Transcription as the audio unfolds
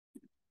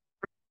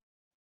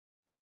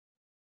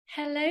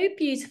Hello,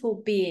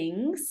 beautiful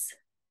beings.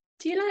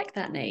 Do you like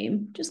that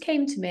name? Just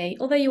came to me.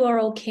 Although you are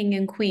all king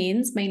and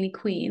queens, mainly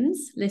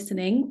queens,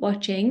 listening,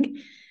 watching,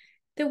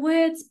 the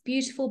words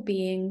beautiful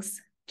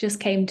beings just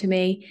came to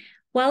me.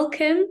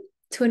 Welcome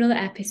to another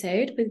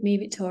episode with me,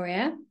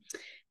 Victoria.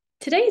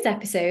 Today's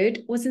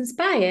episode was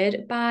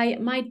inspired by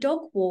my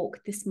dog walk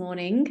this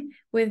morning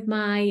with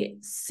my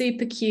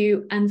super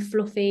cute and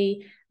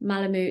fluffy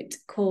Malamute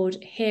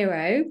called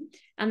Hero.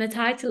 And the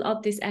title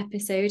of this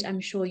episode, I'm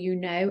sure you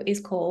know, is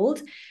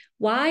called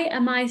Why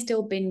Am I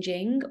Still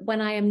Binging When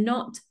I Am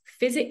Not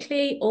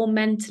Physically or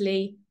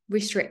Mentally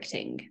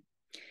Restricting?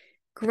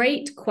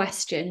 Great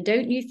question,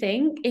 don't you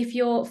think? If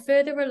you're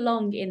further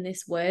along in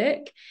this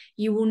work,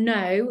 you will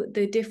know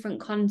the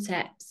different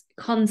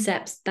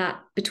concepts that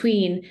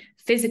between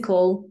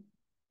physical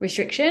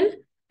restriction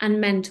and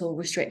mental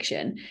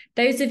restriction.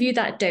 Those of you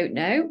that don't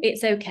know,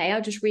 it's okay.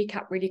 I'll just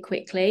recap really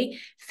quickly.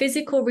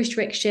 Physical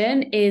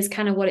restriction is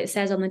kind of what it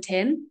says on the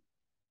tin.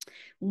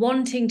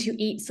 Wanting to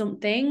eat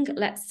something,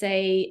 let's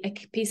say a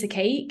piece of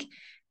cake,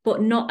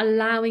 but not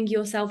allowing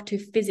yourself to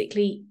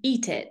physically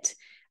eat it.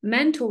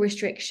 Mental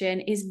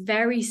restriction is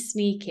very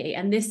sneaky,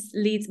 and this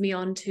leads me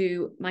on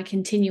to my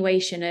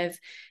continuation of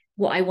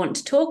what I want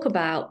to talk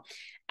about.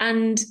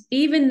 And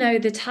even though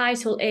the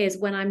title is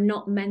When I'm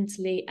Not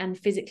Mentally and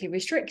Physically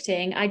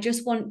Restricting, I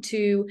just want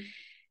to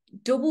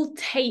double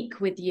take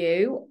with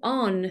you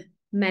on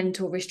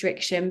mental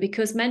restriction,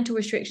 because mental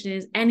restriction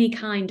is any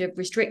kind of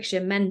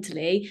restriction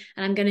mentally.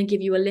 And I'm going to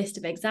give you a list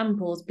of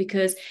examples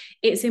because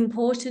it's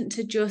important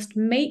to just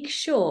make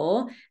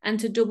sure and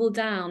to double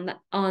down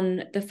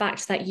on the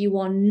fact that you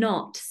are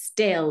not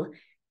still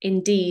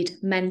indeed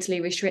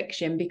mentally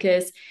restriction,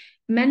 because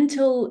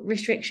mental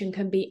restriction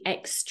can be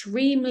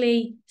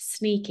extremely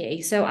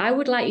sneaky. So I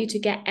would like you to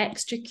get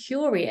extra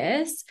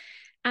curious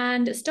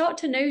and start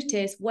to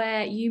notice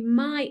where you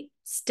might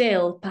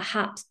still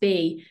perhaps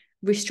be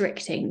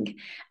restricting.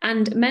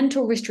 And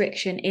mental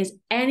restriction is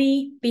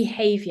any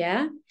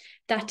behavior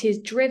that is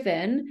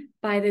driven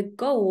by the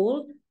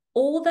goal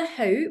or the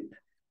hope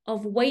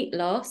of weight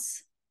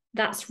loss.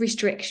 That's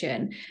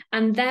restriction.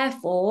 And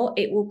therefore,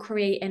 it will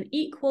create an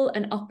equal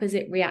and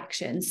opposite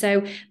reaction.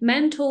 So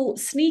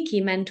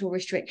sneaky mental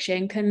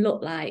restriction can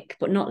look like,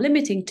 but not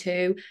limited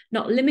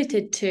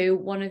to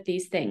one of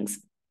these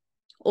things,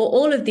 or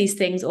all of these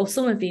things, or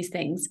some of these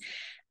things.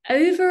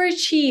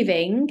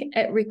 Overachieving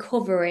at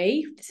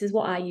recovery, this is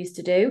what I used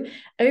to do,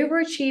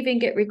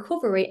 overachieving at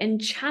recovery and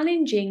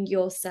challenging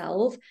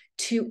yourself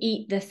to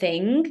eat the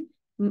thing.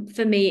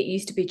 For me, it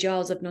used to be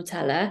jars of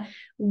Nutella,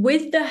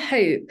 with the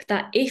hope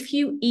that if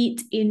you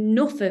eat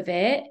enough of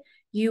it,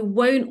 you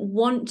won't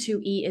want to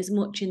eat as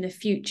much in the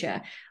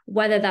future,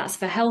 whether that's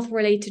for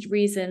health-related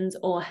reasons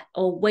or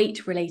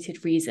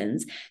weight-related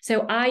reasons.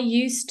 So I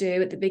used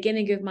to, at the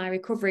beginning of my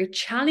recovery,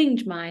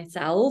 challenge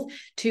myself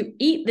to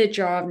eat the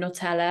jar of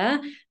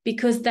Nutella,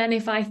 because then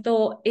if I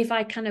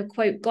kind of,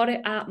 quote, got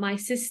it out my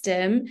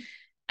system,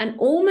 and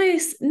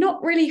almost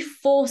not really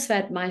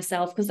force-fed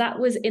myself, because that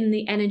was in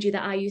the energy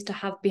that I used to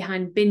have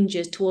behind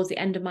binges towards the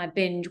end of my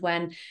binge,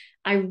 when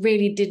I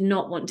really did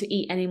not want to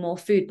eat any more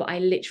food, but I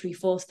literally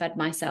force-fed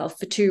myself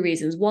for two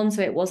reasons. One,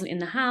 so it wasn't in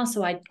the house,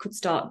 so I could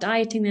start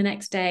dieting the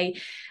next day.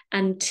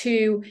 And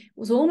two, it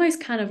was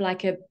almost kind of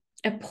like a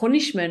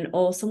punishment,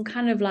 or some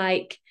kind of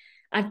like,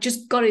 I've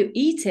just got to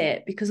eat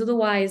it because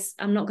otherwise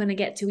I'm not going to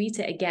get to eat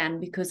it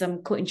again because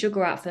I'm cutting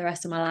sugar out for the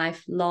rest of my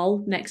life.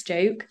 Lol, next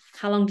joke.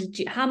 How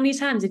many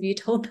times have you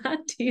told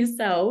that to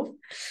yourself?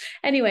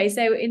 Anyway,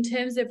 so in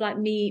terms of like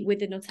me with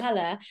the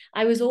Nutella,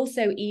 I was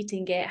also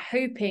eating it,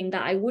 hoping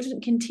that I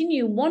wouldn't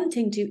continue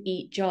wanting to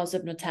eat jars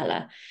of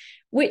Nutella,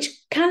 which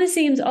kind of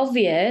seems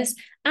obvious.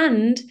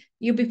 And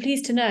you'll be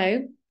pleased to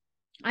know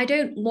I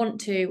don't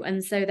want to,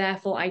 and so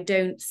therefore I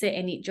don't sit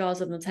and eat jars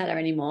of Nutella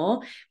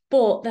anymore.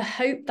 But the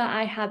hope that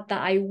I had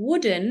that I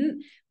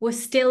wouldn't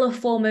was still a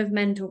form of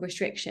mental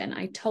restriction.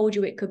 I told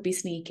you it could be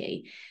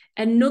sneaky.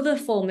 Another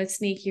form of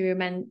sneaky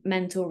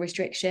mental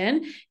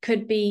restriction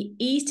could be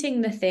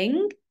eating the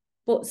thing,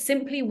 but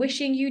simply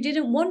wishing you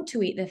didn't want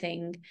to eat the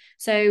thing.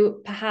 So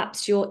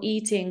perhaps you're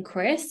eating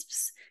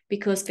crisps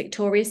because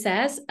Victoria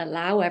says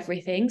allow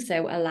everything.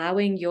 So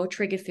allowing your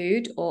trigger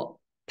food or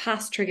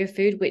past trigger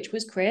food, which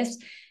was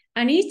crisps,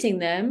 and eating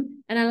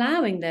them and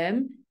allowing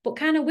them, but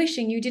kind of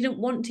wishing you didn't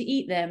want to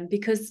eat them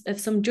because of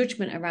some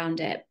judgment around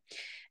it.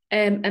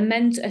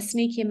 A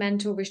sneaky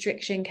mental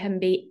restriction can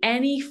be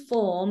any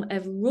form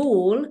of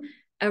rule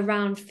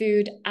around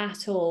food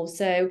at all.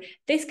 So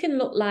this can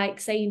look like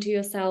saying to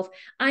yourself,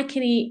 I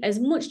can eat as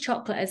much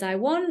chocolate as I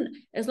want,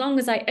 as long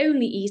as I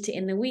only eat it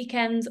in the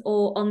weekends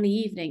or on the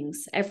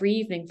evenings, every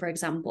evening, for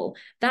example.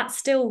 That's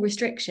still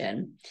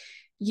restriction.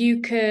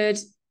 You could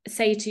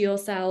say to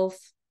yourself,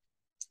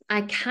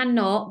 I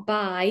cannot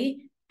buy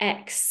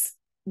X,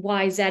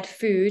 Y, Z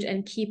food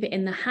and keep it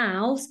in the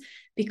house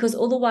because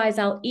otherwise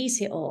I'll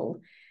eat it all.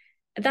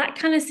 that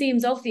kind of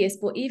seems obvious,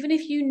 but even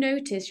if you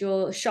notice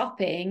you're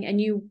shopping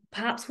and you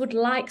perhaps would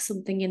like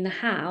something in the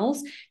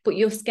house, but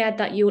you're scared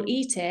that you'll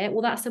eat it,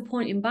 well, that's the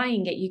point in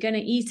buying it. You're going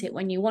to eat it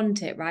when you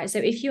want it, right? So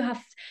if you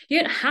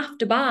don't have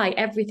to buy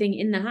everything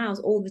in the house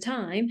all the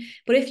time,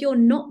 but if you're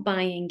not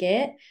buying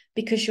it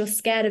because you're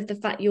scared of the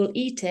fact you'll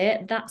eat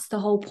it, that's the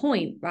whole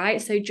point,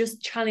 right? So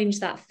just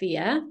challenge that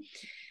fear.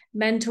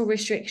 Mental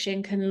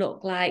restriction can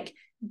look like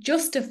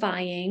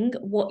justifying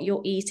what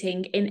you're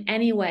eating in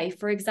any way.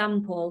 For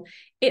example,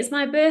 it's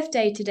my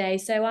birthday today,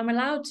 so I'm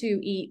allowed to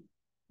eat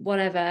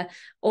whatever,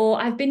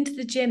 or I've been to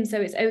the gym, so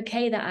it's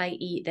okay that I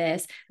eat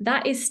this.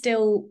 That is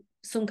still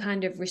some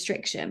kind of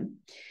restriction.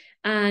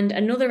 And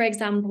another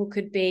example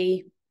could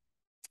be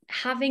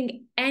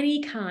having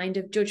any kind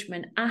of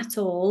judgment at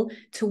all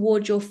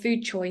towards your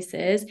food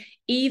choices,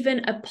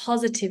 even a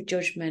positive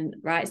judgment,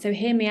 right? So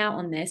hear me out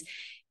on this.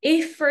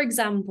 If, for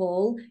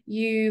example,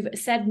 you've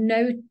said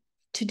no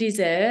to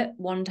dessert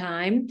one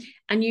time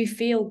and you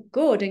feel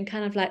good and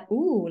kind of like,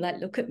 ooh, like,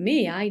 look at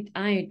me,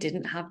 I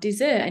didn't have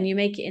dessert, and you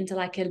make it into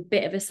like a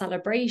bit of a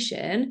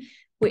celebration,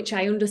 which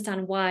I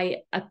understand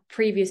why a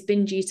previous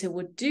binge eater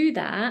would do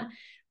that.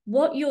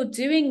 What you're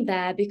doing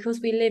there, because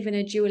we live in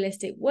a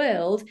dualistic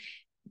world,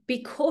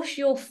 because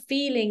you're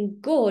feeling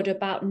good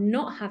about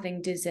not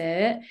having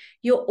dessert,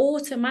 you're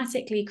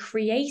automatically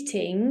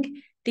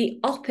creating the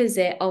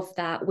opposite of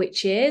that,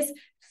 which is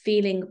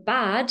feeling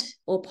bad,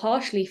 or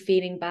partially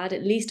feeling bad,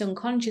 at least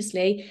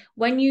unconsciously,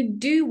 when you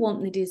do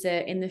want the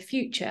dessert in the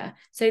future.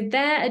 So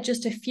there are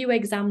just a few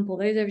examples.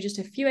 Those are just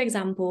a few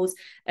examples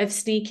of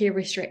sneaky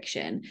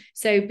restriction.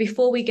 So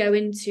before we go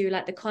into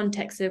like the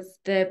context of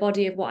the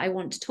body of what I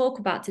want to talk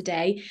about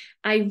today,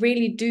 I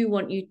really do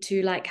want you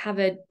to like have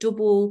a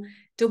double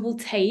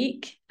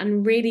take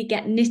and really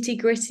get nitty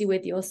gritty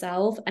with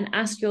yourself and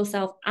ask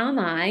yourself, am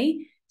I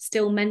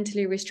still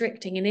mentally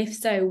restricting? And if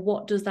so,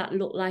 what does that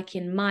look like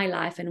in my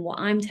life and what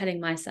I'm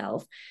telling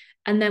myself?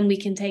 And then we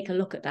can take a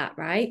look at that,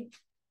 right?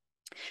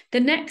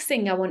 The next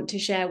thing I want to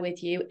share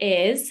with you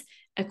is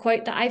a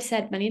quote that I've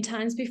said many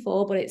times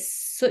before, but it's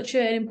such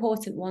an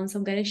important one, so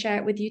I'm going to share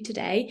it with you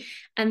today.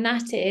 And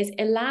that is,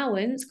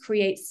 allowance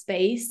creates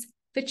space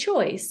for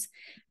choice.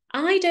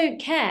 I don't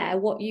care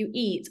what you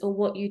eat or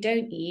what you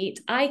don't eat.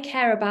 I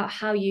care about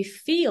how you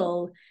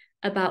feel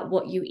about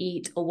what you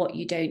eat or what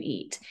you don't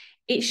eat.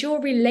 It's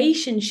your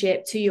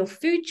relationship to your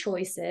food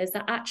choices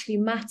that actually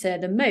matter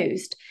the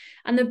most.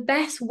 And the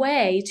best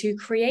way to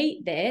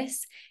create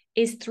this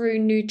is through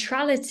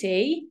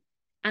neutrality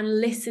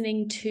and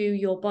listening to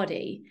your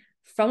body.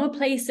 From a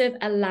place of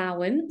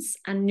allowance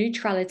and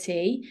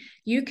neutrality,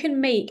 you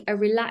can make a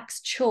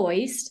relaxed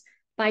choice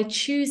by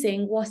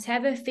choosing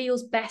whatever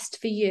feels best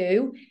for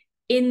you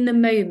in the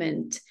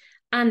moment.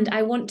 And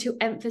I want to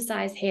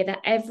emphasize here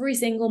that every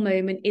single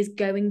moment is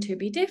going to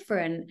be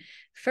different.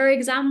 For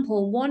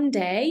example, one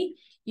day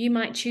you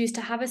might choose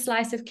to have a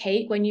slice of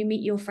cake when you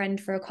meet your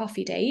friend for a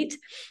coffee date.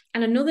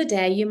 And another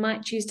day you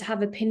might choose to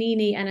have a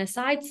panini and a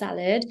side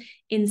salad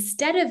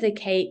instead of the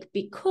cake,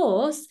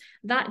 because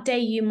that day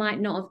you might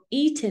not have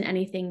eaten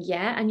anything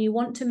yet and you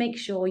want to make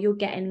sure you're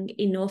getting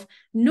enough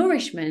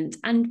nourishment,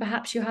 and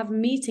perhaps you have a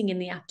meeting in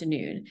the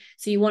afternoon,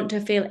 so you want to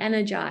feel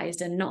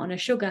energized and not on a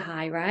sugar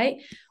high, right?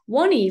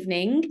 One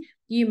evening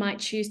you might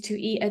choose to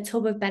eat a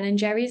tub of Ben &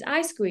 Jerry's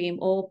ice cream,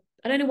 or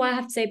I don't know why I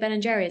have to say Ben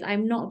 & Jerry's.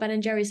 I'm not a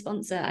Ben & Jerry's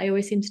sponsor. I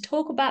always seem to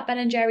talk about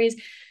Ben &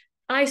 Jerry's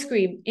ice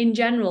cream in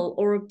general,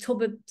 or a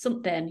tub of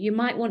something. You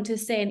might want to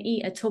say and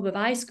eat a tub of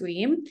ice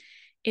cream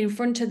in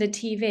front of the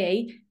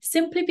TV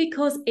simply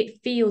because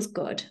it feels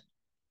good.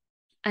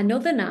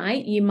 Another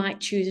night, you might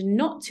choose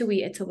not to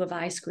eat a tub of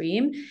ice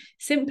cream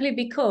simply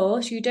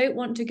because you don't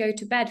want to go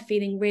to bed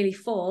feeling really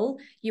full.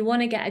 You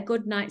want to get a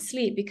good night's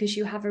sleep because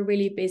you have a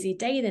really busy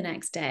day the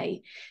next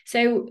day.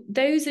 So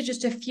those are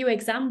just a few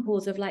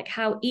examples of like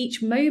how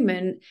each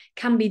moment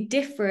can be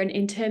different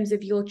in terms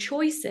of your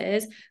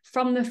choices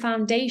from the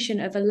foundation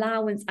of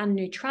allowance and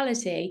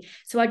neutrality.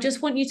 So I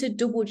just want you to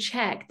double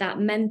check that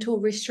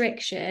mental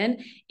restriction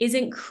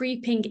isn't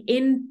creeping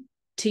in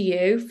to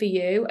you, for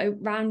you,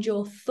 around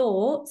your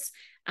thoughts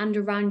and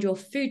around your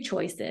food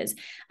choices.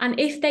 And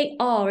if they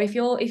are, if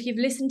you've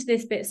listened to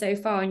this bit so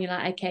far and you're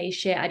like, okay,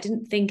 shit, I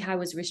didn't think I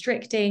was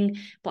restricting,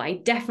 but I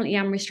definitely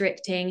am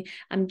restricting,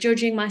 I'm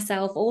judging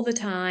myself all the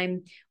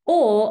time.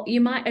 Or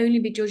you might only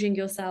be judging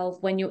yourself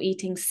when you're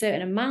eating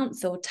certain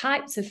amounts or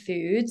types of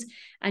foods,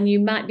 and you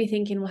might be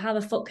thinking, well, how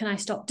the fuck can I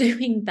stop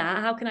doing that?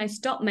 How can I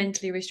stop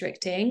mentally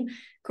restricting?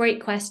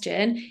 Great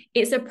question.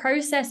 It's a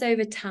process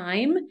over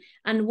time.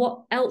 And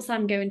what else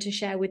I'm going to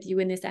share with you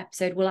in this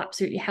episode will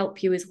absolutely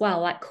help you as well.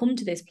 Like, come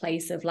to this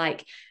place of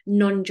like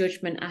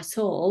non-judgment at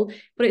all.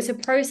 But it's a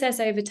process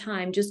over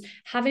time, just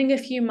having a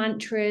few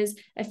mantras,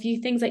 a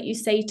few things that you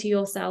say to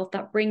yourself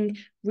that bring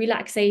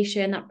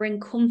relaxation, that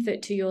bring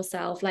comfort to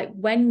yourself, like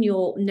when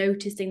you're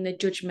noticing the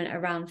judgment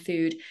around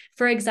food.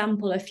 For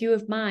example, a few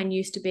of mine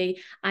used to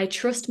be, I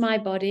trust my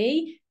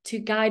body to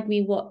guide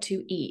me what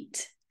to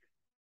eat.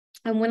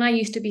 And when I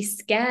used to be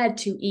scared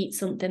to eat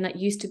something that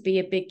used to be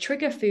a big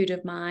trigger food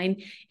of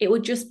mine, it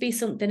would just be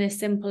something as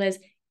simple as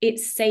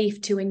it's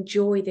safe to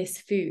enjoy this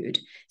food.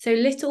 So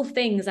little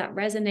things that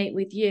resonate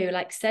with you,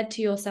 like said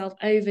to yourself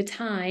over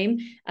time,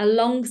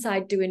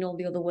 alongside doing all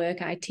the other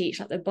work I teach,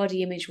 like the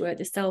body image work,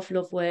 the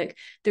self-love work,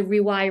 the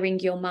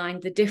rewiring your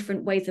mind, the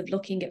different ways of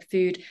looking at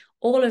food,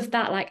 all of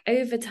that, like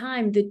over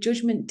time, the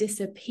judgment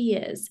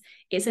disappears.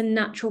 It's a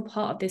natural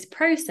part of this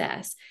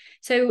process.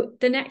 So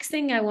the next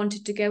thing I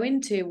wanted to go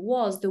into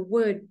was the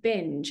word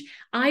binge.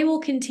 I will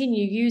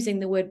continue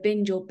using the word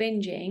binge or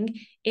binging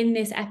in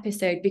this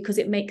episode because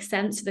it makes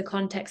sense to the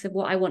context of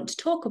what I want to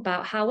talk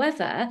about.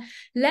 However,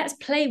 let's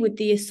play with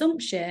the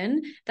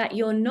assumption that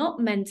you're not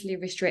mentally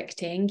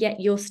restricting, yet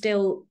you're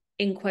still,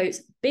 in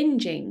quotes,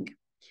 binging.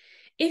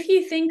 If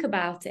you think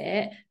about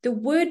it, the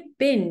word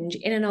binge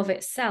in and of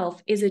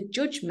itself is a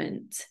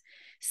judgment.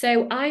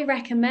 So I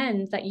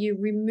recommend that you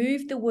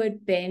remove the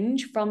word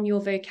binge from your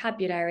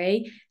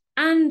vocabulary.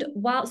 And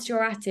whilst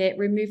you're at it,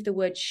 remove the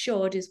word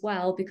should as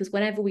well, because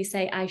whenever we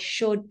say I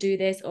should do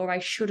this or I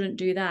shouldn't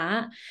do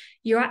that,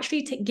 you're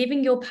actually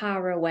giving your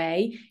power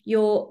away.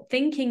 You're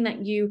thinking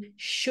that you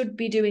should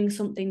be doing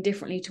something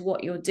differently to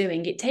what you're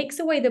doing. It takes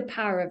away the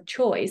power of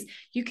choice.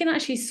 You can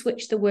actually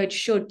switch the word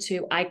should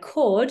to I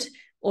could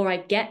or I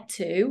get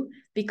to,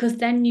 because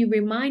then you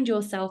remind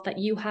yourself that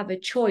you have a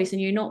choice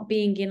and you're not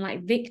being in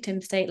like victim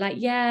state, like,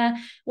 yeah,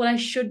 well, I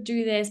should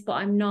do this, but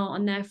I'm not,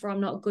 and therefore I'm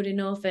not good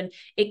enough. And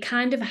it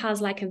kind of has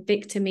like a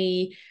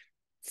victim-y,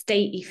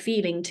 statey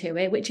feeling to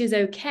it, which is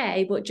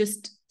okay, but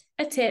just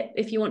a tip,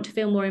 if you want to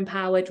feel more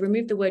empowered,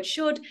 remove the word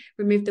should,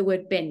 remove the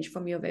word binge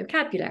from your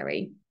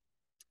vocabulary.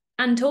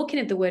 And talking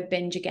of the word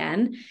binge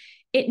again,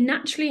 it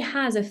naturally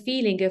has a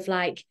feeling of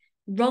like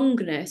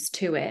wrongness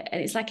to it.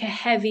 And it's like a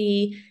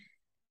heavy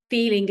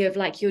feeling of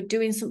like you're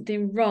doing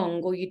something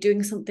wrong or you're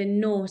doing something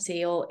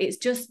naughty, or it's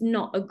just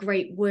not a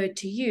great word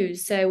to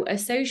use. So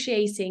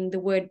associating the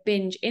word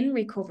binge in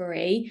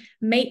recovery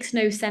makes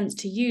no sense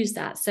to use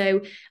that.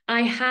 So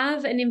I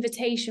have an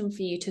invitation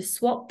for you to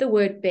swap the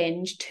word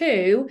binge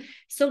to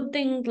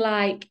something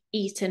like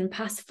eaten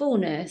past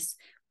fullness,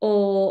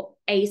 or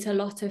ate a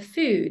lot of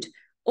food,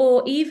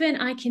 or even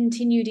I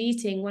continued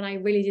eating when I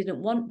really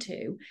didn't want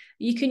to.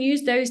 You can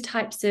use those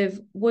types of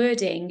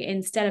wording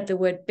instead of the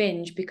word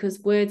binge, because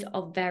words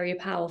are very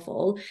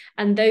powerful.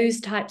 And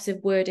those types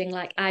of wording,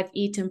 like I've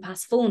eaten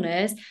past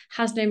fullness,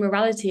 has no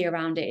morality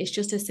around it. It's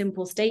just a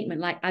simple statement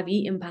like I've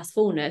eaten past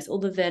fullness.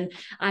 Other than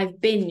I've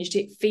binged,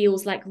 it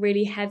feels like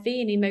really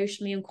heavy and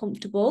emotionally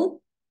uncomfortable.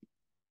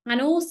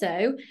 And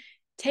also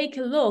take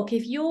a look,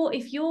 if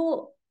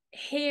you're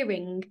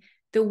hearing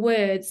the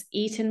words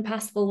eaten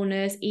past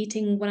fullness,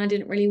 eating when I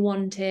didn't really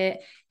want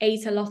it,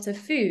 ate a lot of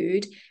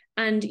food,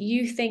 and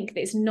you think that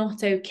it's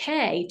not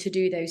okay to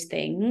do those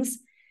things,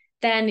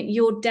 then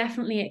you're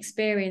definitely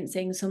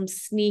experiencing some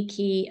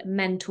sneaky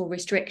mental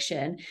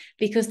restriction,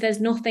 because there's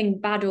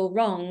nothing bad or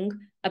wrong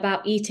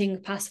about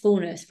eating past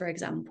fullness, for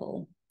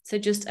example. So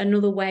just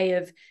another way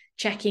of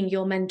checking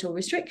your mental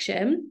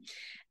restriction.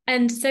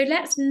 And so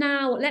let's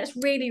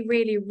really,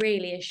 really,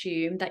 really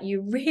assume that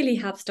you really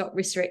have stopped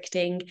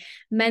restricting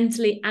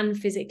mentally and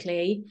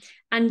physically,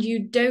 and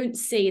you don't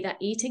see that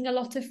eating a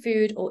lot of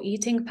food or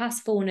eating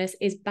past fullness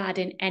is bad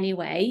in any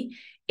way.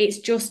 It's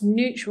just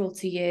neutral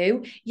to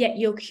you, yet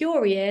you're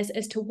curious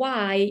as to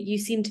why you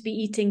seem to be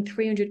eating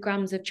 300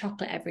 grams of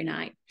chocolate every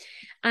night.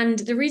 And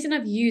the reason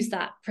I've used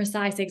that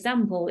precise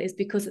example is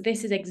because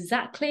this is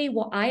exactly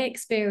what I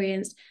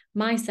experienced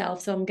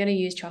myself. So I'm going to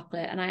use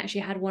chocolate. And I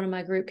actually had one of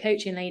my group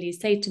coaching ladies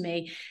say to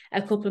me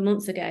a couple of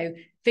months ago,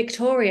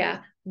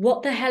 Victoria,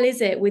 what the hell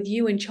is it with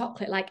you and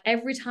chocolate? Like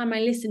every time I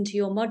listen to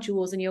your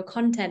modules and your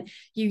content,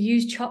 you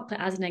use chocolate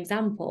as an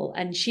example.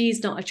 And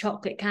she's not a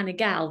chocolate kind of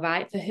gal,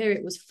 right? For her,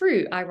 it was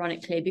fruit,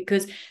 ironically,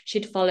 because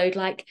she'd followed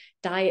like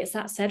diets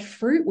that said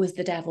fruit was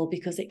the devil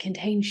because it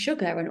contained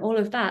sugar and all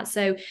of that.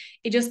 So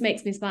it just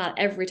makes me smile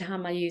every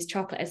time I use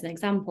chocolate as an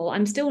example.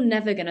 I'm still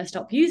never going to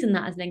stop using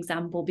that as an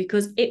example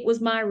because it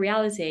was my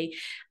reality,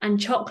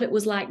 and chocolate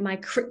was like my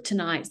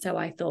kryptonite, so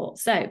I thought.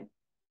 So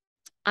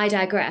I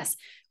digress.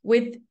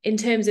 In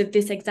terms of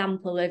this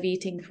example of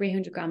eating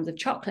 300 grams of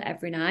chocolate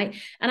every night,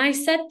 and I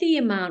said the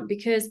amount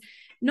because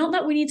not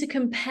that we need to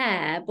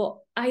compare, but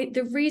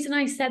the reason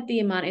I said the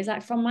amount is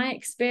that from my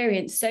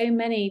experience, so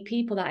many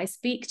people that I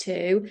speak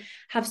to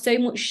have so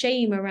much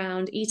shame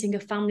around eating a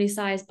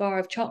family-sized bar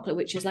of chocolate,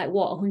 which is like,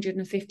 what,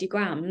 150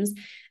 grams?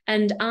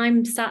 And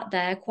I'm sat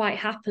there quite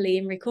happily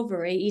in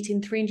recovery,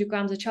 eating 300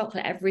 grams of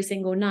chocolate every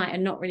single night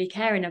and not really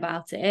caring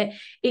about it.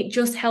 It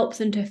just helps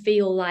them to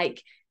feel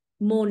like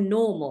more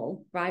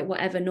normal, right?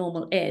 Whatever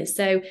normal is.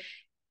 So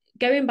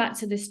going back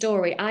to the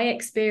story, I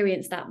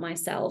experienced that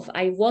myself.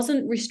 I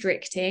wasn't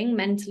restricting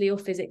mentally or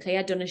physically.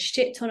 I'd done a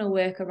shit ton of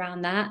work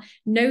around that.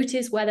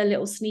 Notice where the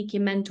little sneaky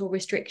mental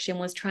restriction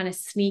was trying to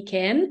sneak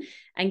in,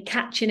 and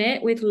catching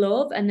it with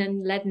love and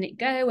then letting it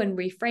go and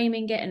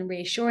reframing it and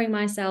reassuring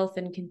myself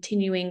and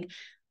continuing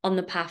on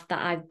the path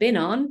that I've been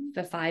on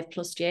for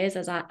 5+ years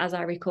as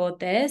I record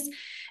this.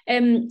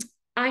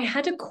 I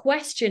had a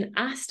question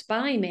asked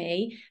by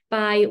me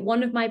by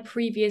one of my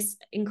previous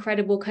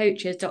incredible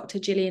coaches, Dr.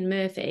 Gillian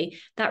Murphy,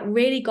 that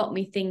really got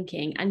me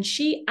thinking. And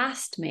she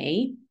asked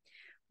me,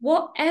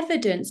 what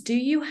evidence do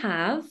you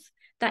have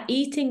that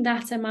eating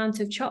that amount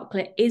of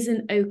chocolate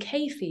isn't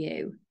okay for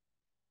you?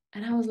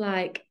 And I was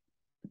like,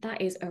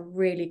 that is a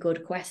really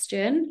good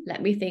question.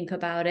 Let me think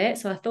about it.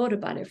 So I thought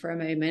about it for a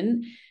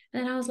moment.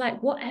 And then I was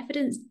like, what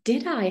evidence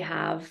did I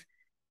have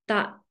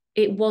that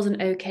it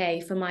wasn't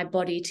okay for my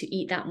body to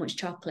eat that much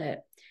chocolate?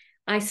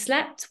 I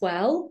slept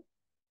well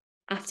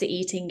after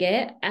eating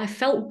it. I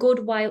felt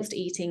good whilst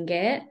eating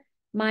it.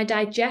 My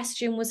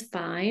digestion was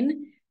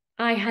fine.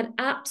 I had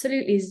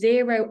absolutely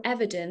zero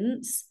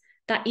evidence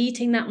that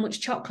eating that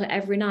much chocolate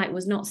every night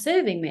was not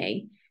serving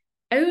me.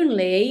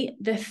 Only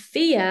the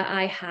fear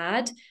I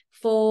had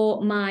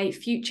for my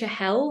future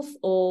health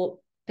or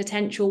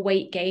potential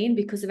weight gain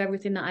because of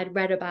everything that I'd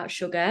read about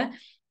sugar.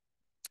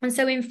 And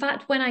so, in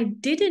fact, when I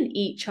didn't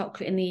eat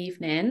chocolate in the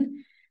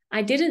evening,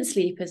 I didn't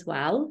sleep as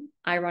well.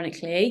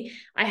 Ironically,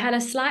 I had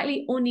a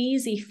slightly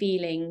uneasy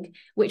feeling,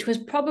 which was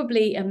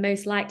probably and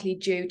most likely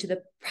due to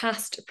the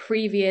past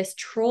previous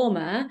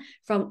trauma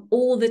from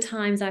all the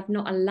times I've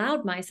not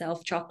allowed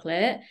myself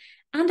chocolate.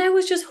 And I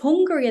was just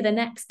hungrier the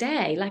next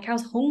day. Like I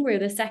was hungrier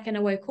the second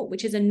I woke up,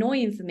 which is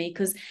annoying for me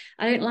because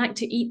I don't like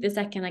to eat the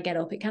second I get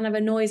up. It kind of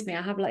annoys me.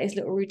 I have like this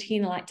little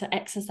routine. I like to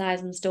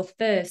exercise and stuff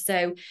first.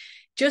 So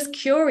just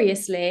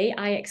curiously,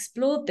 I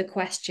explored the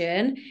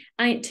question,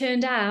 and it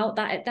turned out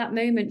that at that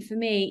moment for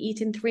me,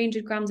 eating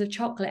 300 grams of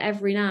chocolate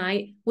every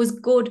night was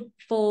good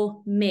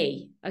for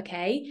me.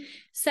 Okay.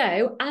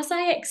 So as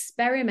I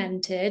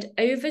experimented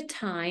over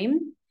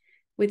time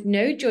with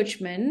no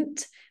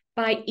judgment,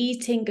 by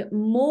eating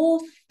more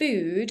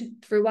food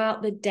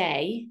throughout the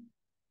day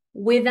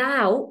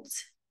without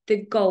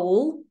the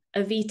goal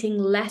of eating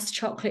less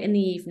chocolate in the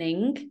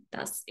evening,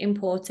 that's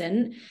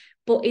important,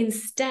 but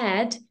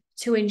instead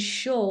to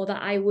ensure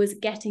that I was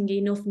getting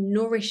enough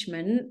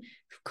nourishment,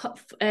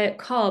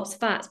 carbs,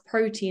 fats,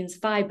 proteins,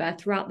 fiber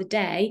throughout the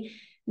day.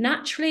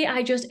 Naturally,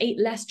 I just ate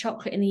less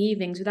chocolate in the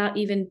evenings without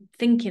even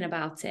thinking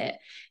about it.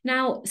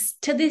 Now,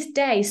 to this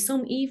day,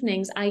 some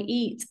evenings I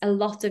eat a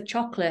lot of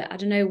chocolate. I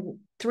don't know,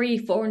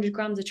 300-400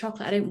 grams of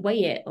chocolate. I don't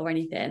weigh it or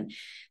anything.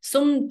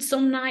 Some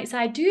nights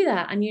I do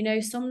that,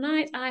 and some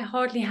nights I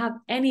hardly have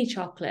any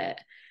chocolate.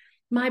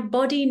 My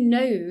body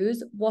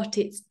knows what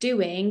it's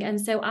doing, and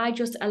so I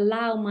just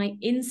allow my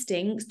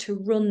instincts to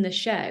run the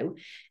show.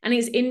 And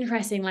it's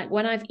interesting, like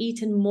when I've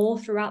eaten more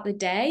throughout the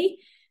day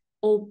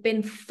or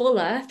been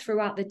fuller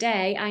throughout the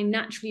day, I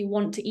naturally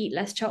want to eat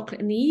less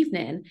chocolate in the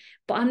evening,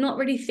 but I'm not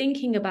really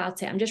thinking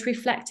about it. I'm just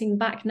reflecting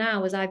back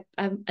now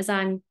as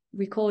I'm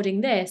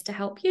recording this to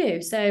help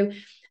you. So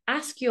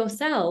ask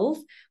yourself,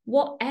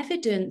 what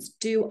evidence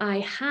do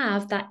I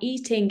have that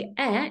eating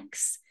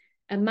X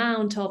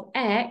amount of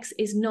X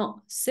is not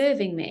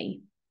serving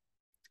me?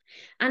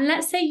 And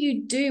let's say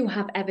you do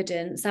have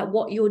evidence that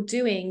what you're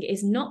doing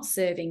is not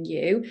serving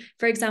you.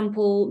 For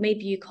example,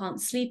 maybe you can't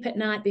sleep at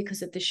night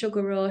because of the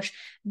sugar rush.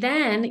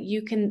 Then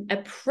you can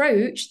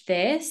approach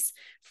this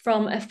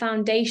from a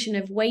foundation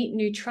of weight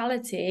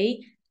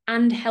neutrality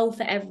and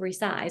health at every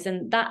size.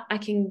 And that I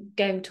can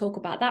go and talk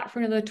about that for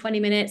another 20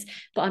 minutes,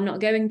 but I'm not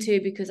going to,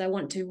 because I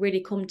want to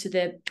really come to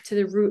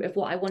the root of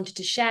what I wanted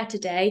to share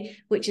today,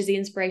 which is the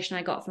inspiration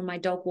I got from my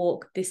dog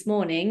walk this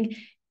morning,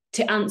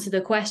 to answer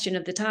the question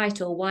of the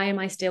title, why am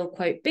I still,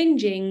 quote,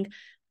 binging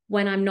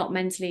when I'm not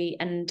mentally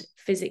and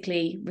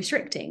physically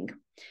restricting?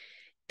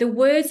 The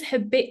words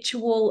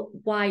habitual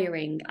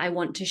wiring I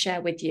want to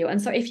share with you.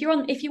 And so if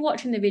you're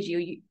watching the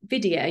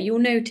video, you'll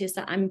notice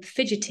that I'm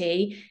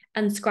fidgety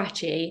and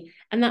scratchy.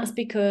 And that's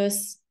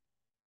because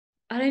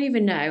I don't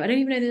even know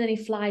there's any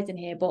flies in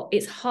here, but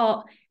it's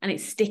hot and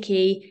it's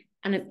sticky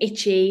and I'm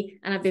itchy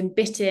and I've been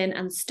bitten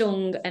and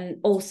stung and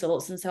all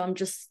sorts. And so I'm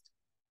just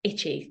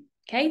itchy.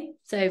 Okay,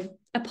 so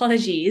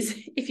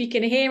apologies if you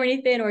can hear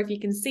anything or if you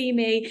can see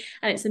me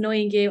and it's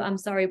annoying you. I'm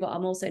sorry, but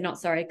I'm also not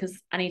sorry because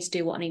I need to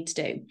do what I need to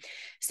do.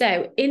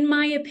 So in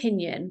my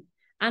opinion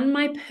and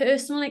my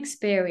personal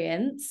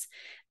experience,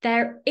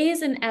 there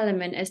is an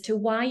element as to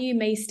why you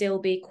may still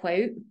be,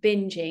 quote,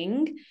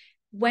 binging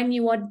when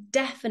you are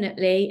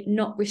definitely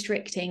not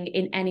restricting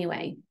in any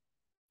way,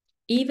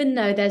 even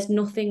though there's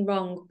nothing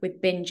wrong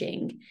with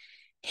binging.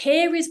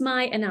 Here is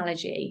my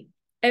analogy.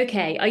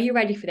 Okay, are you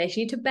ready for this?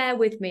 You need to bear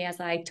with me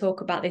as I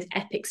talk about this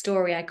epic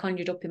story I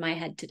conjured up in my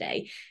head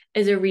today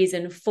as a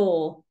reason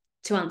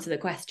to answer the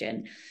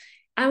question.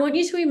 I want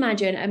you to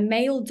imagine a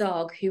male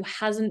dog who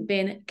hasn't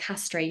been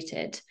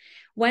castrated.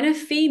 When a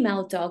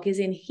female dog is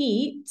in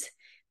heat,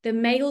 the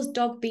male's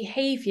dog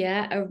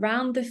behavior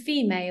around the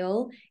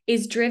female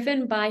is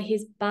driven by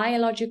his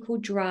biological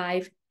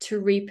drive to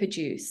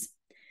reproduce.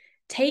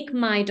 Take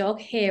my dog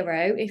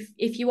Hero.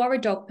 If you are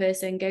a dog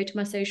person, go to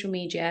my social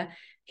media.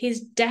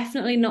 He's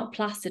definitely not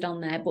plastered on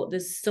there, but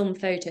there's some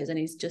photos and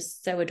he's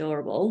just so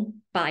adorable.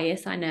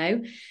 Bias, I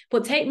know.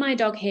 But take my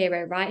dog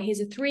Hero, right? He's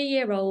a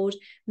 3-year-old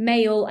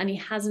male and he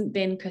hasn't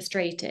been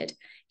castrated.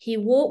 He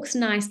walks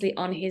nicely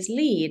on his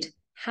lead.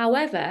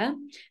 However,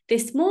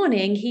 this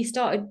morning he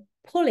started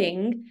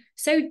pulling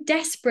so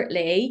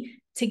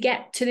desperately to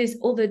get to this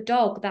other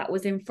dog that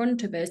was in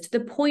front of us, to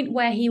the point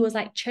where he was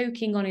like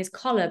choking on his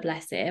collar,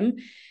 bless him,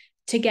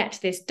 to get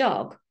to this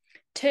dog.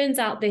 Turns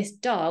out this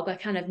dog, I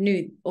kind of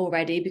knew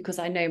already because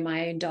I know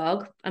my own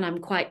dog and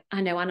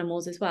I know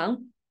animals as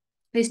well.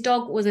 This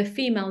dog was a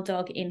female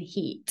dog in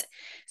heat.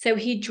 So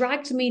he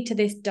dragged me to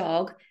this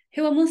dog,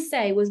 who I must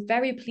say was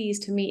very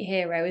pleased to meet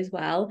Hero as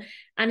well.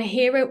 And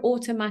Hero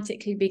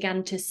automatically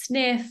began to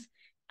sniff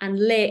and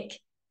lick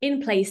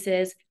in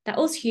places that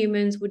us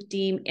humans would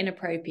deem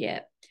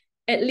inappropriate,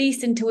 at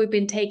least until we've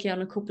been taken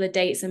on a couple of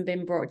dates and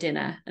been brought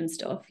dinner and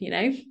stuff, you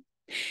know?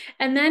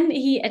 And then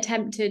he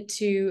attempted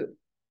to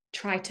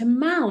try to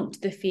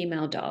mount the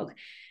female dog.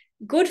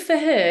 Good for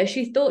her.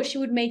 She thought she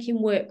would make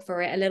him work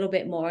for it a little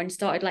bit more, and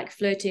started like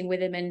flirting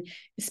with him and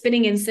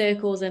spinning in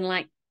circles and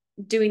like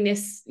doing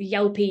this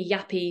yelpy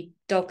yappy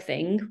dog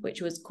thing,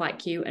 which was quite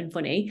cute and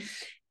funny.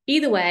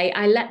 Either way,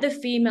 I let the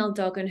female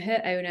dog and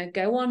her owner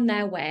go on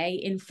their way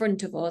in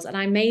front of us, and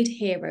I made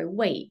Hero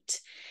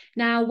wait.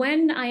 Now,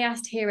 when I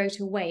asked Hero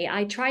to wait,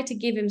 I tried to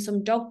give him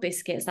some dog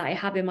biscuits that I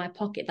have in my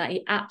pocket that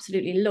he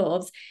absolutely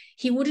loves.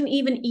 He wouldn't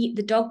even eat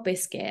the dog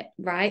biscuit,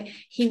 right?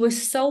 He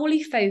was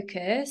solely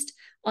focused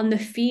on the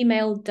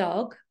female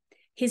dog.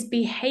 His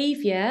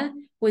behavior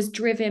was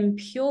driven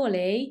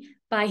purely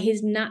by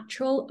his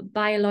natural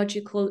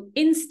biological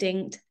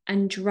instinct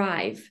and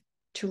drive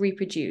to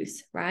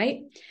reproduce,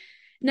 right?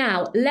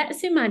 Now,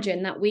 let's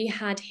imagine that we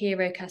had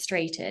Hero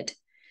castrated.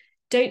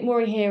 Don't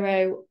worry,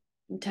 Hero.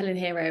 I'm telling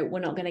Hero, we're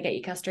not going to get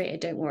you castrated,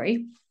 don't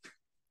worry.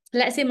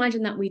 Let's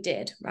imagine that we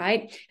did,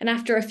 right? And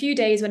after a few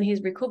days when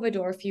he's recovered,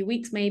 or a few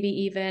weeks maybe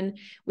even,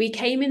 we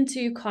came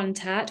into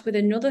contact with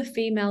another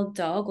female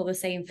dog, or the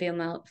same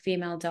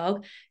female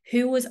dog,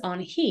 who was on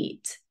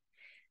heat.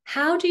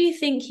 How do you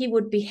think he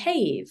would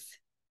behave?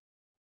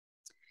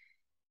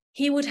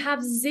 He would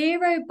have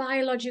zero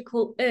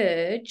biological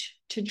urge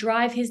to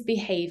drive his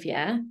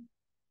behavior,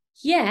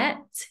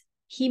 yet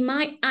he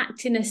might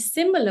act in a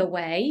similar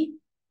way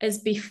as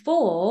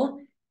before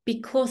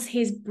because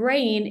his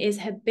brain is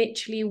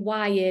habitually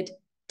wired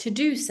to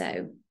do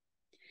so.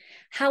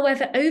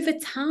 However, over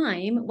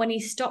time, when he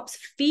stops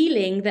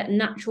feeling that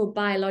natural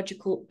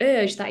biological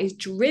urge that is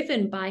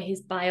driven by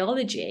his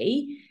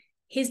biology,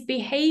 his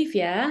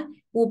behavior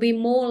will be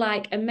more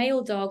like a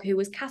male dog who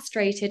was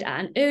castrated at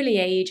an early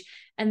age,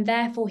 and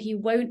therefore he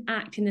won't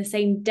act in the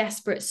same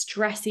desperate,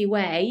 stressy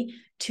way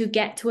to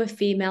get to a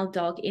female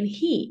dog in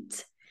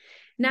heat.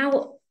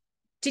 Now,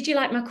 did you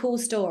like my cool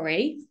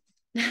story?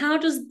 How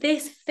does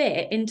this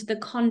fit into the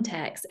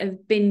context of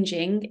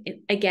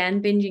binging,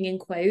 again, binging in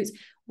quotes,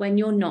 when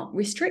you're not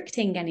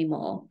restricting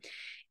anymore?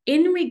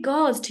 In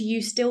regards to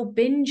you still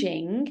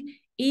binging,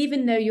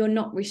 even though you're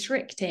not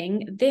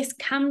restricting, this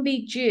can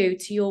be due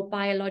to your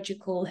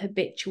biological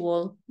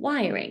habitual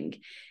wiring.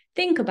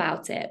 Think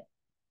about it.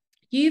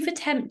 You've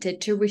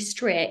attempted to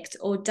restrict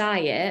or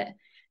diet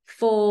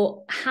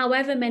for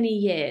however many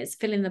years,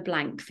 fill in the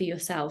blank for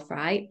yourself,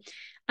 right?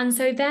 And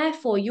so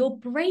therefore your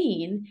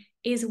brain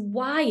is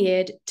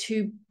wired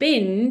to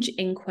binge,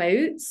 in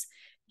quotes,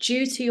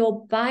 due to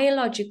your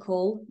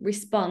biological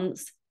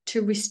response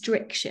to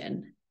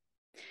restriction.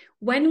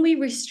 When we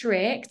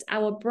restrict,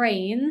 our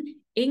brain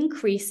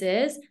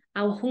increases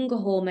our hunger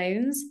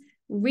hormones,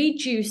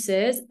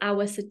 reduces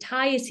our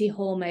satiety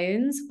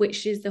hormones,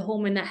 which is the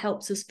hormone that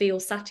helps us feel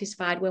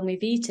satisfied when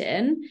we've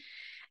eaten.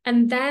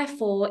 And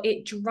therefore,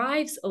 it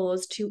drives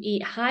us to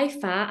eat high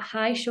fat,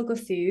 high sugar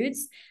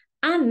foods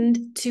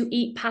and to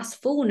eat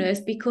past fullness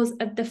because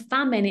of the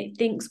famine it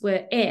thinks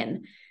we're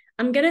in.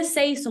 I'm going to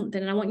say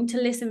something and I want you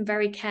to listen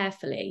very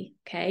carefully,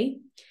 okay?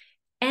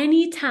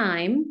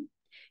 Anytime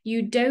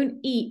you don't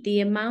eat the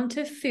amount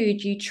of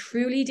food you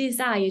truly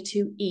desire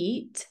to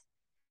eat,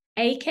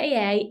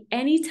 aka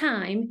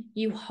anytime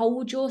you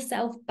hold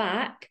yourself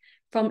back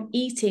from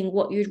eating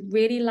what you'd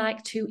really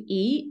like to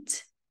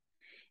eat,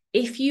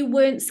 if you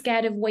weren't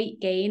scared of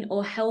weight gain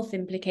or health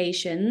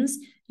implications,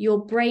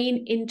 your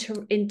brain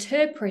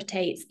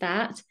interprets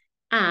that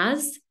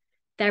as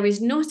there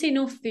is not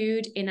enough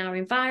food in our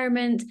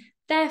environment,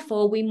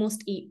 therefore we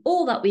must eat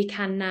all that we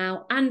can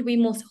now, and we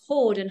must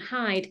hoard and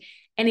hide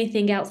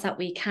anything else that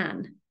we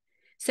can.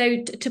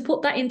 So to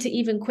put that into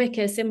even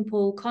quicker,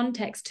 simple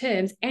context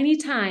terms,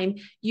 anytime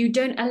you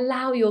don't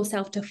allow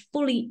yourself to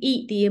fully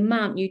eat the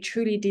amount you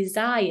truly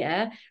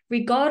desire,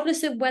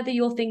 regardless of whether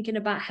you're thinking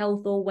about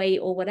health or weight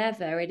or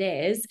whatever it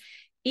is,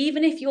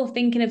 even if you're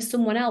thinking of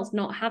someone else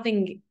not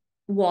having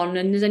one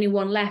and there's only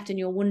one left and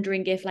you're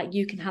wondering if like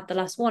you can have the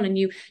last one and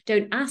you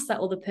don't ask that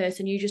other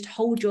person, you just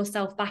hold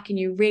yourself back and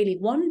you really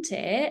want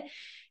it,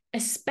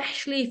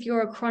 especially if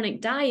you're a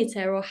chronic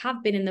dieter or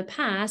have been in the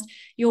past,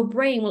 your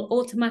brain will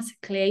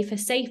automatically, for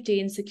safety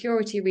and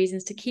security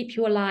reasons, to keep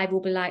you alive, will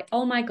be like,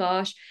 oh my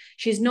gosh,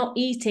 she's not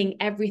eating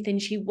everything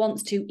she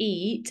wants to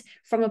eat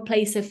from a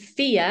place of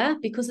fear,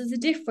 because there's a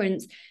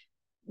difference.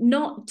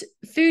 Not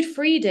food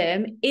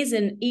freedom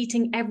isn't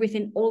eating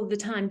everything all the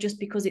time just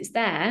because it's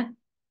there.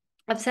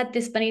 I've said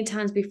this many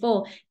times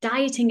before,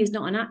 dieting is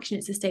not an action,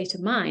 it's a state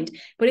of mind.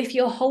 But if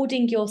you're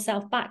holding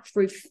yourself back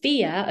through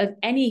fear of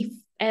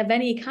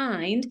any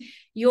kind,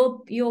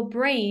 your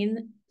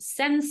brain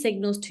sends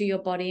signals to your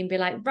body and be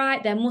like,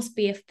 right, there must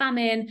be a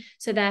famine,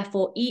 so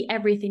therefore eat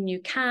everything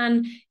you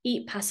can,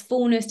 eat past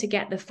fullness to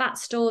get the fat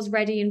stores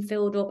ready and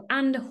filled up,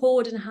 and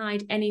hoard and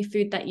hide any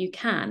food that you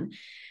can.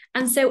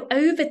 And so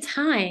over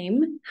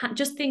time,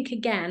 just think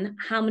again,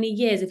 how many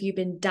years have you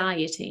been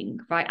dieting,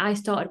 right? I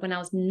started when I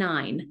was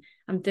 9.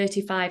 I'm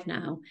 35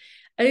 now.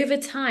 Over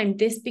time,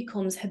 this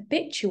becomes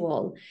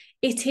habitual.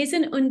 It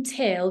isn't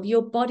until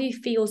your body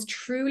feels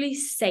truly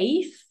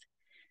safe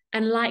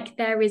and like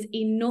there is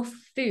enough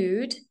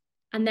food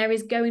and there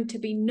is going to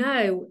be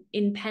no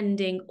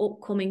impending,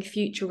 upcoming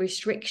future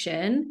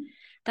restriction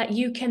that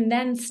you can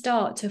then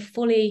start to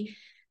fully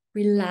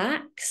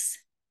relax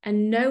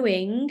and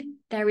knowing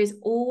there is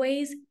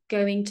always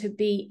going to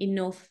be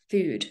enough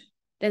food.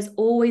 There's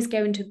always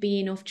going to be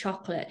enough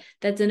chocolate.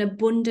 There's an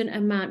abundant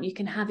amount. You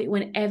can have it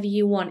whenever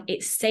you want.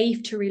 It's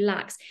safe to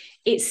relax.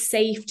 It's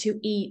safe to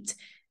eat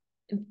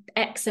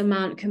X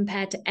amount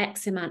compared to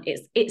X amount.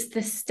 It's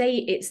the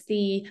state, it's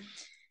the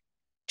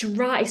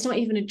drive. It's not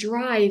even a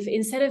drive.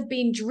 Instead of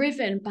being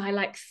driven by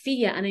like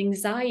fear and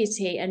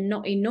anxiety and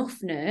not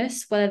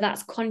enoughness, whether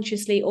that's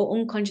consciously or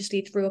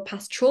unconsciously through a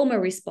past trauma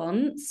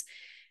response,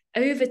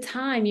 over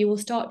time you will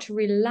start to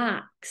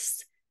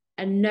relax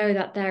and know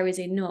that there is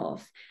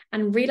enough.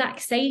 And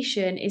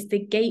relaxation is the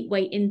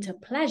gateway into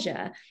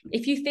pleasure.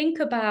 If you think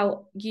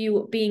about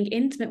you being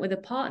intimate with a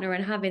partner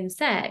and having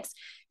sex,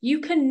 you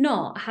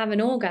cannot have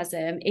an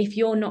orgasm if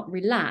you're not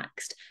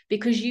relaxed,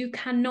 because you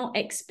cannot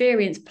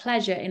experience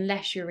pleasure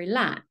unless you're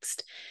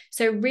relaxed.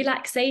 So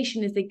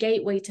relaxation is the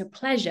gateway to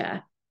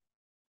pleasure.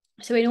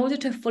 So in order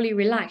to fully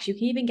relax, you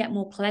can even get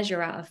more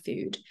pleasure out of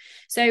food.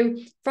 So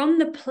from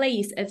the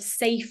place of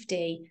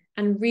safety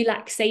and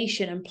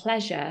relaxation and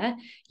pleasure,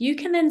 you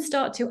can then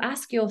start to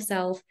ask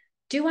yourself,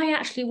 do I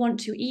actually want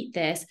to eat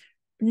this?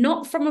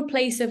 Not from a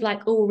place of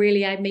like, oh,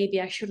 really,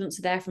 maybe I shouldn't,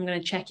 so therefore I'm going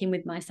to check in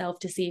with myself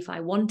to see if I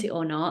want it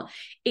or not.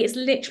 It's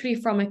literally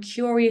from a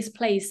curious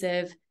place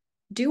of,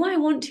 do I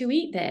want to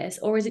eat this?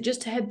 Or is it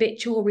just a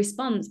habitual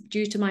response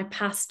due to my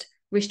past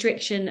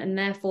restriction and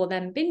therefore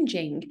then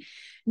binging?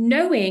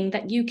 Knowing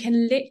that you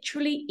can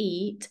literally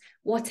eat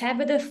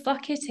whatever the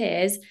fuck it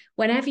is,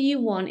 whenever you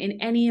want, in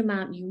any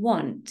amount you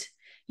want.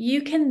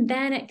 You can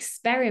then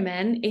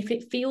experiment if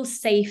it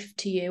feels safe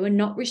to you and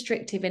not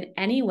restrictive in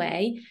any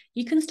way.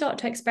 You can start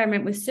to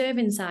experiment with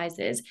serving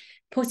sizes,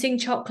 putting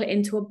chocolate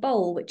into a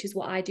bowl, which is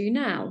what I do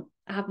now.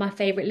 I have my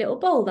favorite little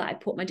bowl that I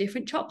put my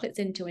different chocolates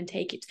into and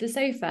take it to the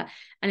sofa.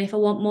 And if I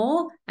want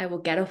more, I will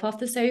get off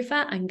the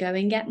sofa and go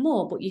and get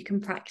more. But you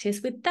can practice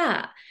with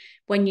that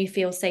when you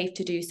feel safe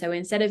to do so.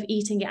 Instead of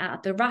eating it out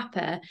of the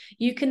wrapper,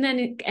 you can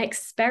then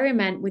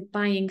experiment with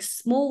buying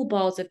small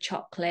bars of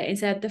chocolate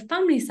instead of the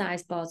family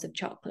size bars of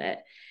chocolate.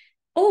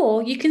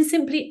 Or you can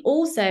simply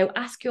also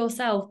ask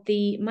yourself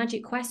the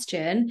magic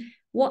question,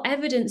 what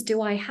evidence do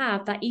I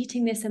have that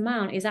eating this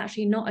amount is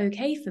actually not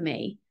okay for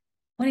me?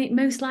 When it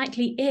most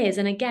likely is.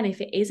 And again, if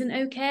it isn't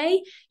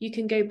okay, you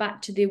can go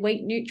back to the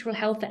weight neutral,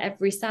 health at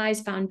every size,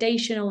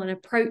 foundational, and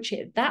approach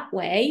it that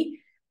way.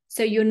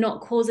 So you're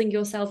not causing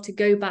yourself to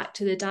go back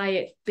to the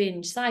diet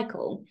binge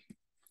cycle.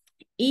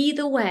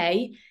 Either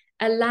way,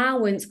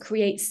 allowance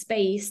creates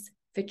space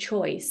for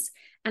choice.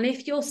 And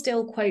if you're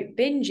still, quote,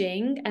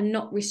 binging and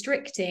not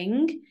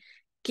restricting,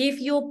 give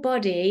your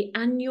body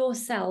and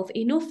yourself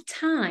enough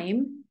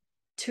time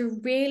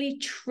to really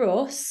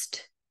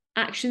trust.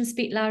 Actions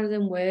speak louder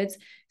than words.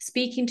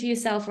 Speaking to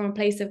yourself from a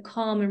place of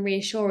calm and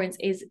reassurance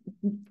is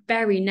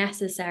very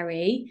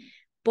necessary.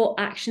 But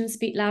actions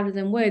speak louder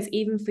than words,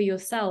 even for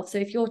yourself. So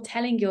if you're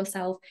telling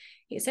yourself,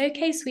 it's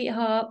okay,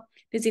 sweetheart,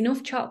 there's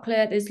enough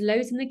chocolate, there's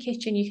loads in the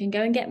kitchen, you can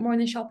go and get more in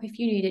the shop if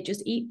you need it,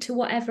 just eat to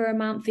whatever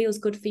amount feels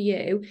good for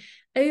you.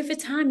 Over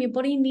time, your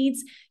body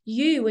needs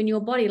you and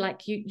your body,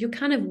 like you're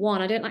kind of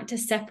one. I don't like to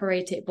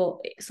separate it, but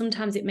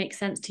sometimes it makes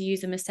sense to use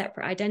them as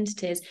separate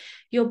identities.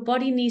 Your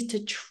body needs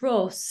to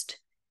trust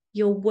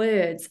your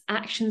words.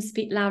 Actions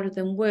speak louder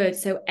than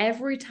words. So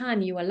every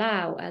time you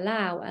allow,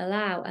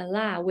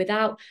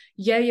 without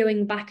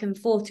yo-yoing back and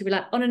forth to be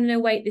like, oh, no,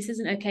 wait, this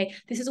isn't okay.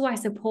 This is why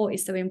support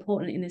is so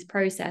important in this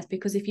process,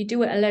 because if you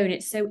do it alone,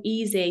 it's so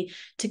easy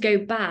to go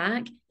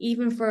back,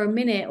 even for a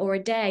minute or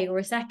a day or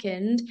a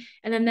second.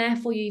 And then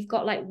therefore you've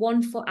got like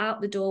one foot out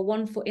the door,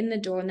 one foot in the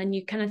door. And then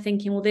you're kind of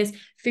thinking, well, this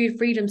food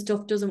freedom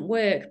stuff doesn't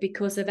work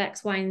because of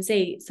X, Y, and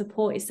Z.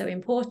 Support is so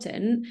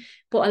important,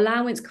 but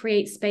allowance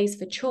creates space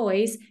for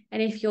choice.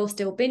 And if you're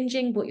still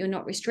binging, but you're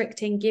not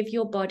restricting, give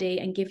your body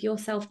and give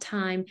yourself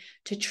time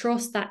to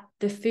trust that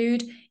the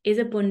food is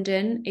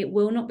abundant. It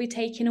will not be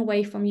taken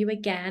away from you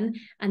again.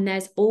 And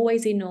there's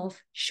always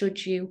enough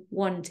should you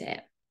want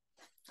it.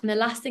 And the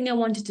last thing I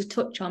wanted to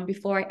touch on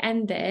before I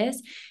end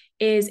this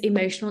is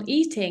emotional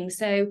eating.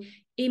 So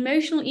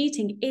emotional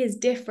eating is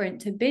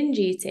different to binge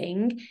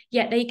eating,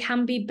 yet they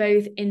can be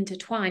both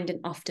intertwined and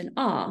often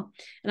are.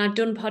 And I've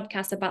done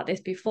podcasts about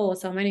this before,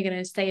 so I'm only going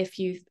to say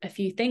a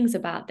few things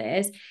about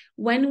this.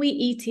 When we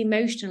eat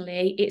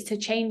emotionally, it's to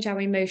change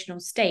our emotional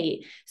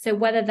state. So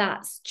whether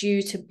that's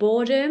due to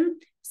boredom,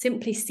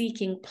 simply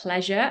seeking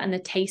pleasure and the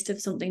taste of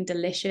something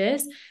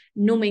delicious,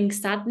 numbing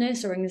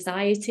sadness or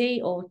anxiety,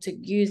 or to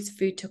use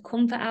food to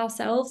comfort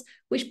ourselves,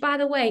 which, by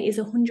the way, is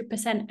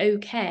 100%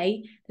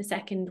 okay. The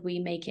second we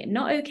make it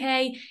not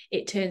okay,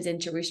 it turns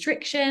into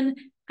restriction.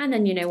 And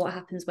then you know what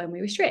happens when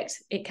we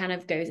restrict. It kind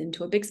of goes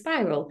into a big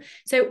spiral.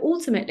 So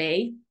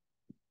ultimately,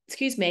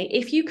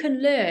 if you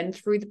can learn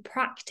through the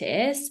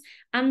practice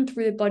and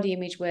through the body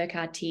image work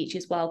I teach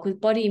as well, because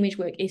body image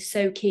work is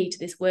so key to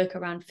this work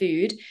around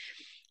food.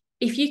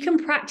 If you can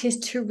practice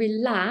to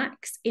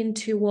relax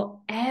into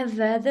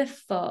whatever the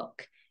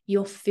fuck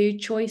your food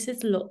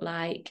choices look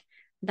like,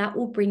 that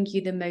will bring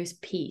you the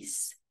most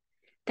peace.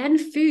 Then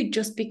food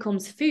just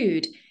becomes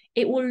food.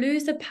 It will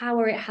lose the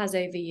power it has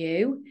over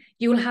you.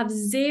 You will have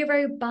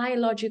zero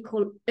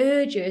biological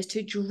urges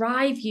to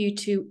drive you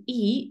to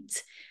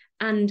eat,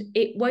 and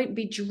it won't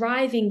be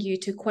driving you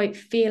to, quote,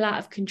 feel out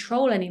of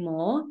control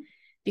anymore,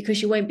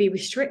 because you won't be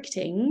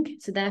restricting.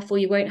 So therefore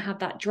you won't have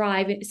that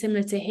drive. It's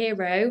similar to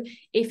Hero.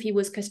 If he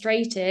was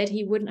castrated,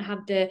 he wouldn't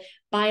have the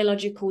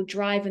biological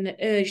drive and the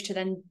urge to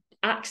then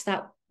act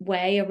that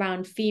way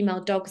around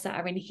female dogs that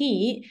are in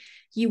heat.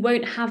 You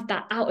won't have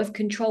that out of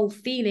control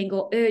feeling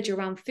or urge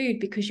around food,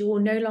 because you will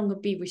no longer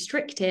be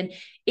restricting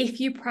if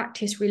you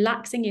practice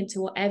relaxing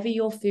into whatever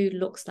your food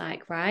looks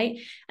like, right?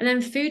 And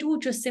then food will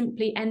just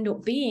simply end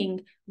up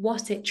being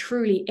what it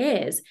truly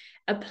is,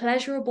 a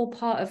pleasurable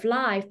part of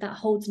life that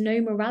holds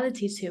no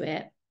morality to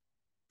it.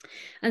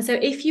 And so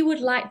if you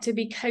would like to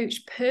be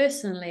coached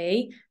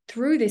personally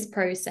through this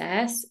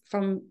process,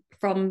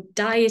 from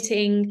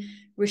dieting,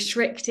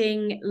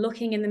 restricting,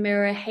 looking in the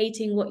mirror,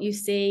 hating what you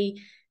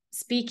see,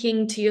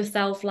 speaking to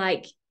yourself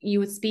like you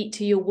would speak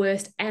to your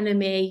worst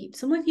enemy.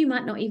 Some of you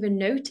might not even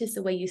notice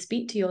the way you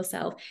speak to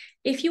yourself.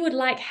 If you would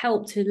like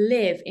help to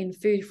live in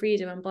food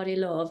freedom and body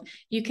love,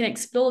 you can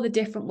explore the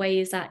different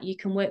ways that you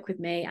can work with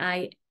me.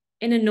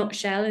 In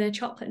a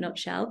chocolate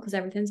nutshell, because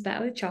everything's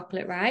better with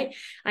chocolate, right?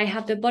 I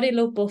have the Body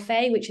Love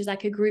Buffet, which is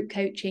like a group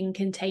coaching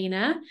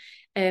container.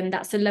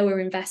 That's a lower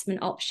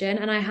investment option.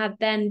 And I have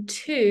then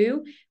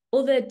 2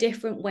 other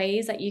different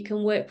ways that you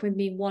can work with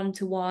me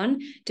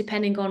one-to-one,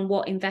 depending on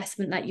what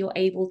investment that you're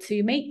able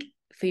to make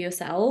for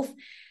yourself.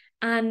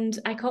 And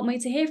I can't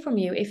wait to hear from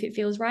you if it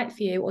feels right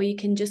for you, or you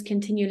can just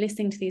continue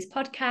listening to these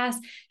podcasts,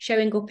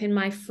 showing up in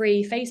my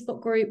free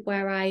Facebook group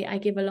where I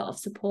give a lot of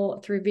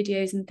support through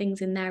videos and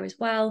things in there as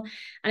well.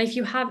 And if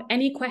you have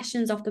any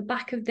questions off the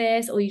back of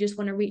this, or you just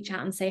want to reach out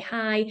and say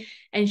hi,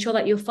 ensure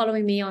that you're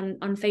following me on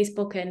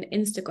Facebook and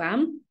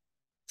Instagram,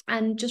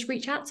 and just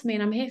reach out to me,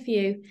 and I'm here for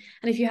you.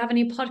 And if you have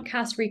any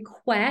podcast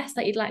requests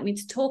that you'd like me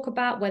to talk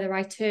about, whether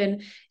I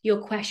turn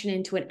your question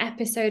into an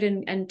episode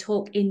and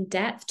talk in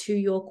depth to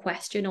your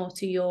question or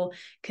to your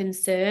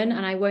concern,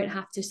 and I won't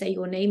have to say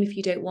your name if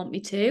you don't want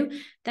me to,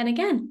 then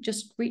again,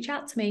 just reach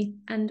out to me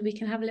and we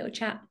can have a little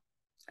chat.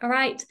 All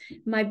right,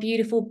 my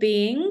beautiful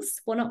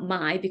beings. Well, not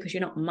my, because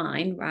you're not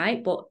mine,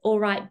 right? But all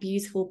right,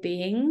 beautiful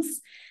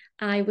beings.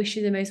 I wish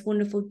you the most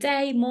wonderful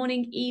day,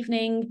 morning,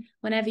 evening,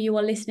 whenever you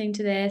are listening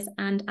to this,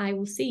 and I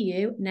will see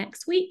you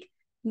next week.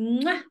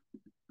 Mwah!